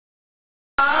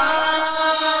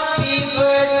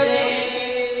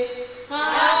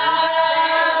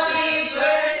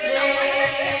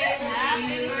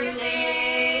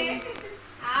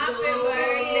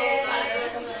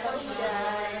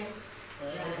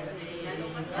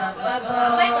up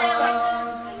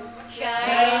above,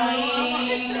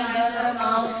 shining on the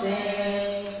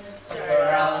mountains,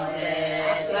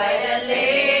 surrounded by the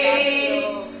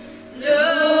lakes.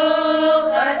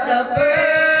 Look at the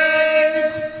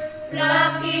birds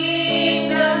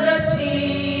flocking from the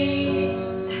sea,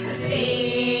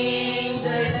 sing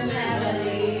this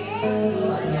melody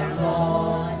on your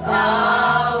most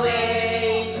awaited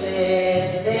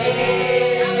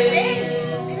day.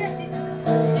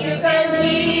 You can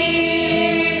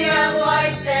hear the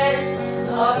voices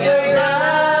of your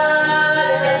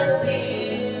loved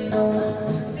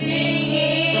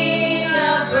singing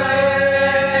a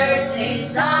birthday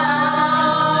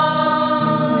song.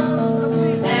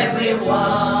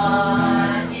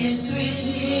 Everyone is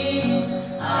wishing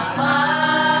a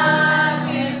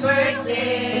happy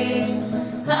birthday.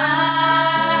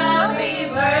 Happy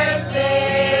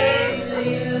birthday to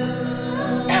you.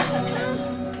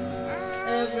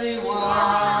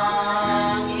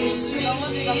 Everyone is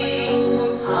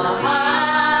wishing a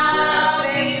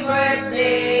happy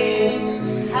birthday.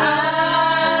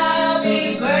 Happy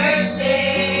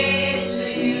birthday to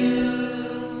you.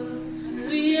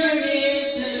 We are here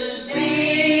to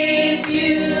greet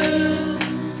you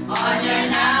on your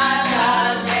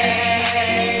natal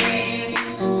day.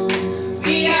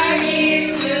 We are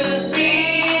here to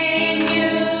sing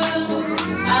you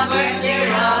a birthday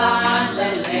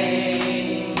roundelay.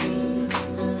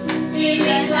 It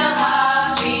is a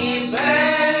happy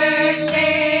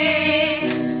birthday.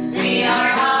 We are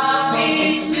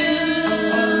happy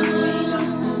too.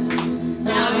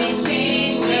 Now we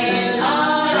sing with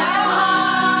all our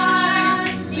hearts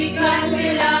because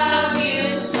we love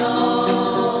you so.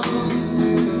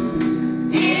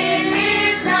 It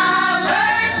is a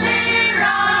birthday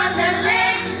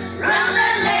roundelay,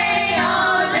 roundelay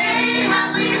all day,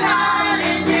 happy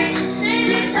holiday. It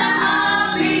is a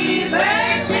happy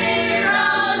birthday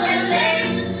roundelay,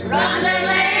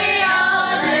 roundelay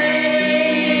all day.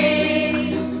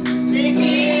 It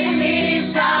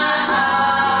is a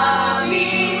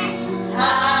happy,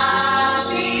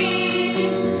 happy,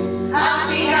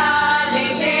 happy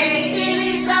holiday. It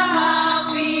is a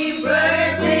happy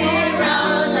birthday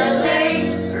roundelay,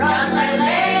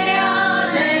 roundelay all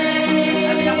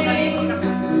day.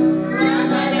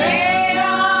 Roundelay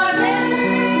all day.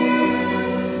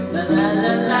 La la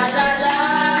la la la la.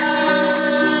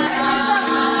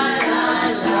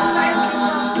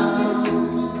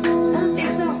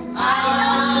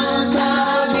 Ang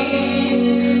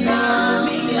sabihin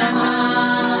naming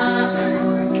lahat,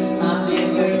 happy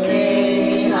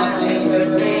birthday, happy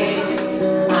birthday,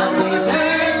 happy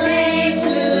birthday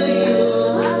to you,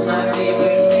 happy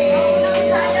birthday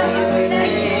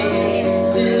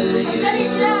to you.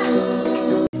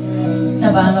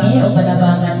 Nabangi o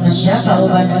panabangan na siya,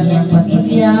 kauban ang iyang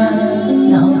pamilya,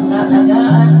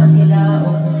 naunta-tagaan pa sila o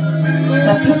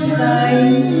kapiskay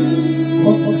o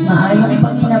maayong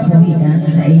panginabuhian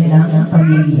sa ilang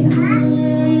pamilya.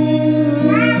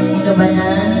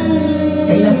 Inubanan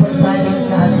sa ilang punsalin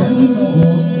sa atong Ginoo,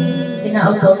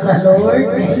 tinautong ka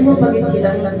Lord, na imo pagit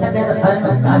silang nagtagatan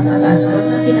o taas-taas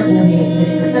ng kinabuhi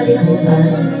diri sa kalibutan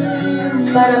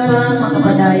para pa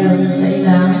makapadayon sa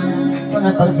ilang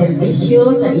mga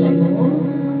pagserbisyo sa imo,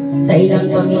 sa ilang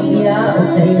pamilya o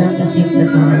sa ilang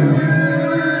kasigatan.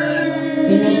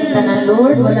 Kini tanan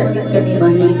Lord, wala gyud kami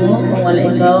mahimo kung wala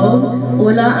ikaw,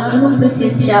 wala ang imong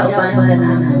presensya uban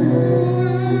kananan.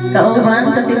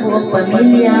 Kauban sa tibuok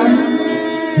pamilya,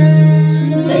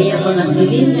 sa iyang mga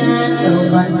silingan,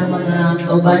 kauban sa mga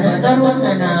kaubanan karon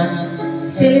na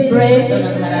nag-celebrate o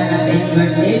nagkarana sa iyong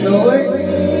birthday, Lord.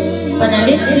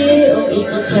 Panalipdi o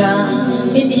imo siya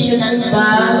bendisyonan pa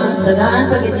o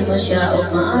tagaan pagit mo siya o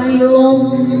maayong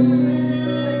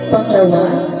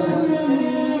panglawas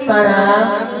para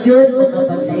yun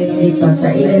makapagsilbi pa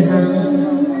sa ilahang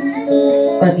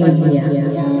pamilya.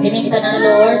 Piningta ng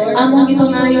Lord, among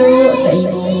ipangayo sa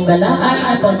imong balaan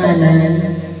at pangalan.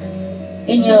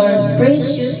 In your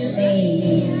precious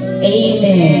name,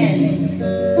 Amen.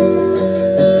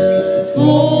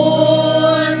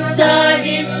 Unsa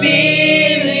di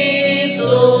Espiritu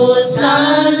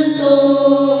Santo,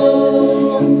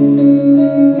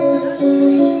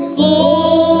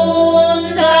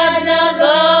 unsa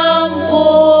nagampo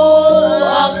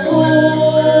ako,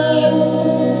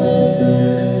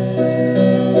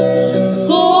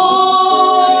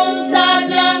 kung sa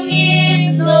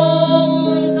langit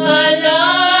nung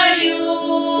kalayo,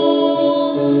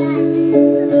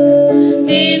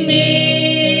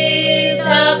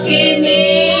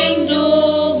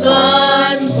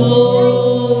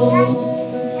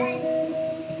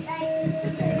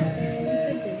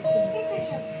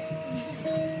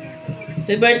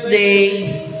 Happy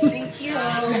birthday. Thank you.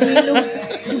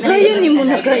 Ayun, ni mo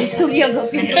nagka-istorya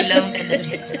gapin.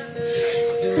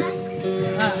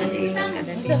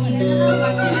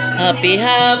 Happy,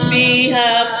 happy,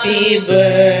 happy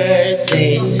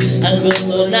birthday. Ang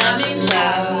gusto namin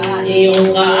sa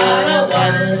iyong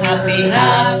kaarawan. Happy,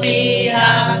 happy,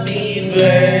 happy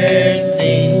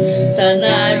birthday.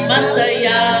 Sana'y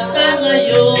masaya ka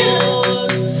ngayon.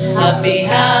 Happy,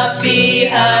 happy,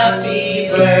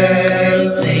 happy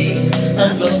birthday.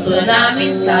 Ang gusto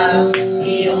namin sa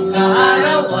iyong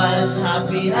kaarawan.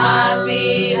 Happy,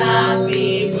 happy,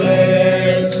 happy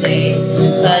birthday.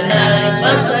 Sana'y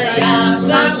masaya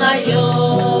ka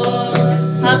ngayon.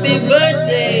 Happy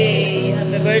birthday!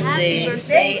 Happy birthday!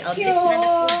 Thank you.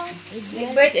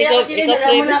 Birthday Ikaw- ako din, ikaw, alam mo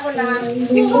Fred. na ako na.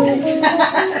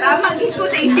 Tama, gis ko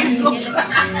sa isip ko.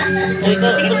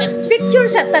 Picture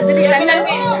sa tatalisan na.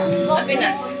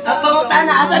 Ang pangutaan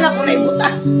na, asan ako na ibuta?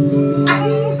 Kasi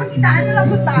pakitaan na lang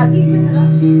ko tagi.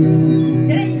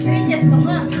 Precious to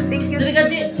nga. Thank you. Dili ka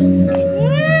di.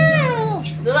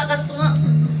 Dura ka ito nga.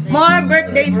 More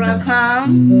birthdays to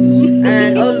come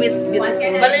and always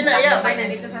beautiful. Bali na, ya.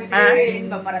 Ah,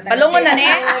 palungon na ni.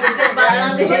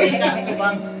 Balang, balik ka.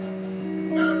 Bang.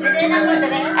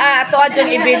 Ato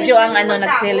adjong i-video ang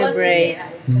nag-celebrate.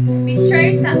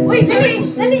 Picture sa... Uy, dali!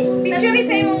 Dali! Picture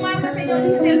sa imong mama sa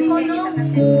iyong cellphone, no?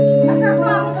 Asa ko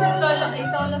ako sa... Solo,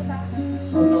 solo sa...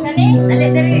 Kani? Dali,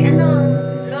 dali, ano?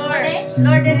 Lord.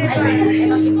 Lord, dali,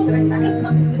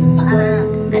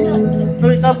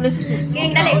 Lord, ka, please.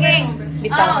 King, dali, King.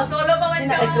 Oh, solo pa man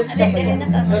siya. Dali,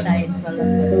 nasa ako size.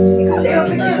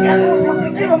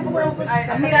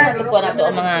 Ito na to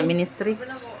ang mga ministry.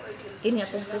 Kini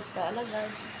atong Krista alagad.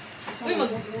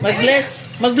 Mag-bless.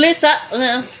 Mag-bless, ha?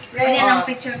 Ano? Pwede ng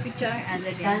picture.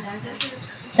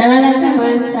 Sa ngalan sa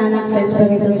Man, sa Anak, sa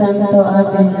Espiritu Santo,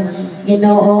 Amen.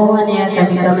 Ginoo, ano yan,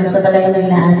 kami kami sa balay ng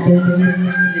natin.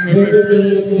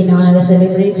 JENILYN, Ginoo,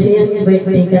 nag-celebrate siya,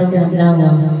 birthday ka ng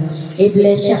lawa.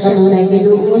 I-bless siya kanunay,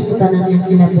 Ginoo, sa kanang niyang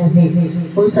kinabuhi.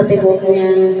 Kung sa tibok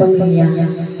niyang pamilya.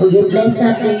 Kung i-bless sa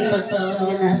ating pagkaon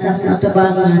niya nasa sa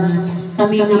tubangan.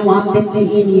 Kami nga mo ang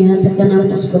ini, hatag ka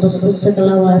naman uskutos sa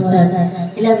kalawasan.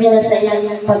 Ilabi na sa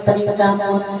iyang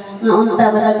pagtaningkamot, nga unta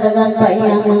madagdagan pa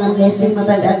iyang mga blessing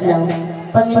matag-adlaw.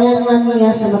 Panginoon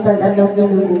niya sa matag-adlaw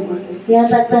Ginoo.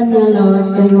 Ihatag niya,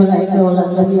 Lord, kayo wala ikaw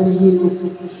lang kami Ginoo.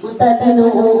 Unta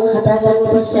Ginoo, hatagan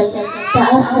mo siya,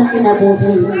 taas na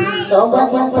kinabuhi.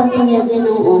 Kauban niyang pagkunya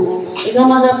Ginoo. Ikaw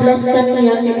mag-bless ka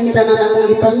niya, kinita na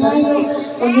lang ipangayo.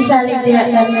 Huwag isalig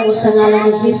diya kami sa ngalan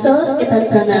ni Jesus,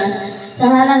 kitang tanan. Sa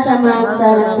ngalan sa Ama,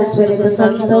 sa Anak, sa Espiritu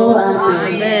Santo.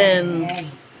 Amen. Amen.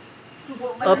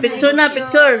 Oh, picture na,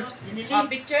 picture. Oh,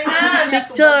 picture na.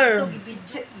 Picture.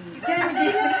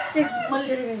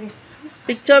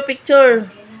 Picture,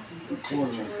 picture.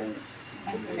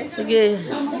 Sige.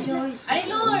 Ay,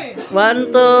 Lord! 1,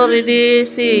 2, ready,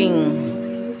 sing.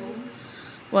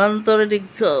 1, 2, ready,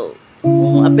 go.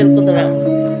 Oh, apel ko na.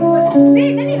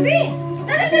 Be, dali, be!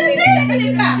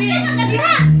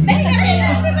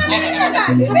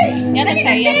 Yan ang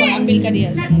saya, mag-apil ka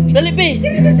diyan. Dali, be.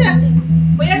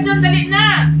 Kuya John, dali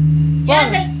na.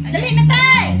 Bang. Dali na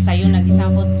tayo! Sa'yo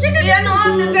nag-isabot. Yan o,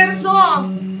 si Terso.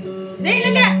 Dali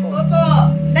na ka! Opo.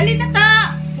 Dali na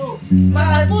ta!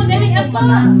 Apo, dali, apa!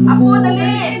 Apo,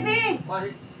 dali.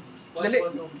 Dali.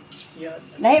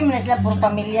 Lahi mo na sila, puro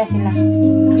pamilya sila.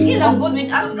 Sige lang, good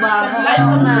with us ba? Layo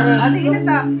mo na. Sige na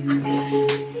ta!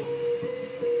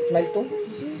 Smile to.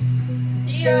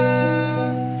 Iya.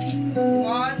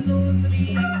 1, 2,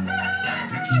 3.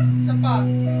 Isa pa.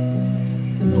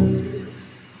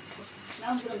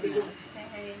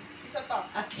 Isa pa.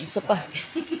 Isa pa.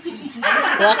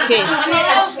 Okay.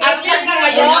 Artist ka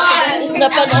ngayon.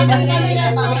 Dapat na.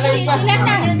 Sila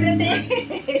na!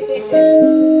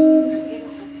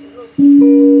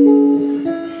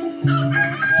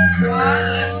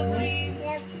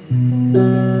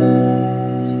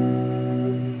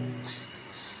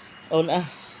 On ah.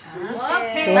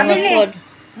 Okay. So, mga food.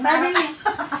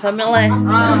 Family.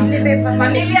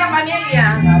 Pamilya.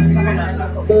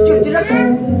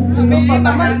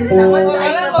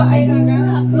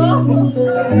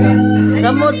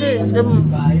 Kamu, Tis. Kamu.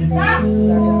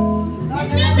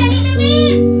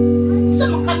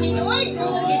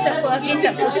 Kisa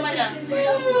ko.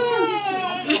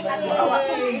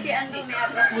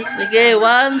 Sige,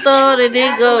 1, 2, ready,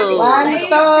 go.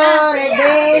 1, 2,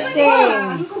 ready,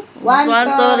 sing! 1,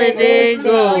 2, ready,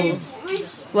 go.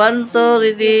 1, 2,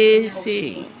 ready,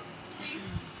 sing.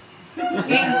 1,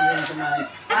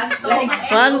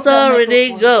 2,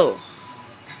 ready, go.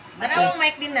 Maraming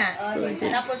mic din na.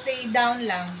 Tapos say down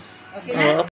lang.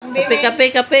 Oh,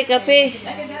 kape.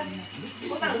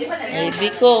 Ay,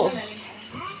 biko.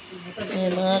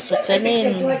 Ay, mga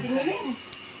kakanin.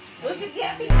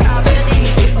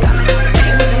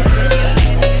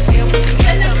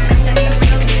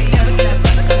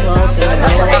 Wow,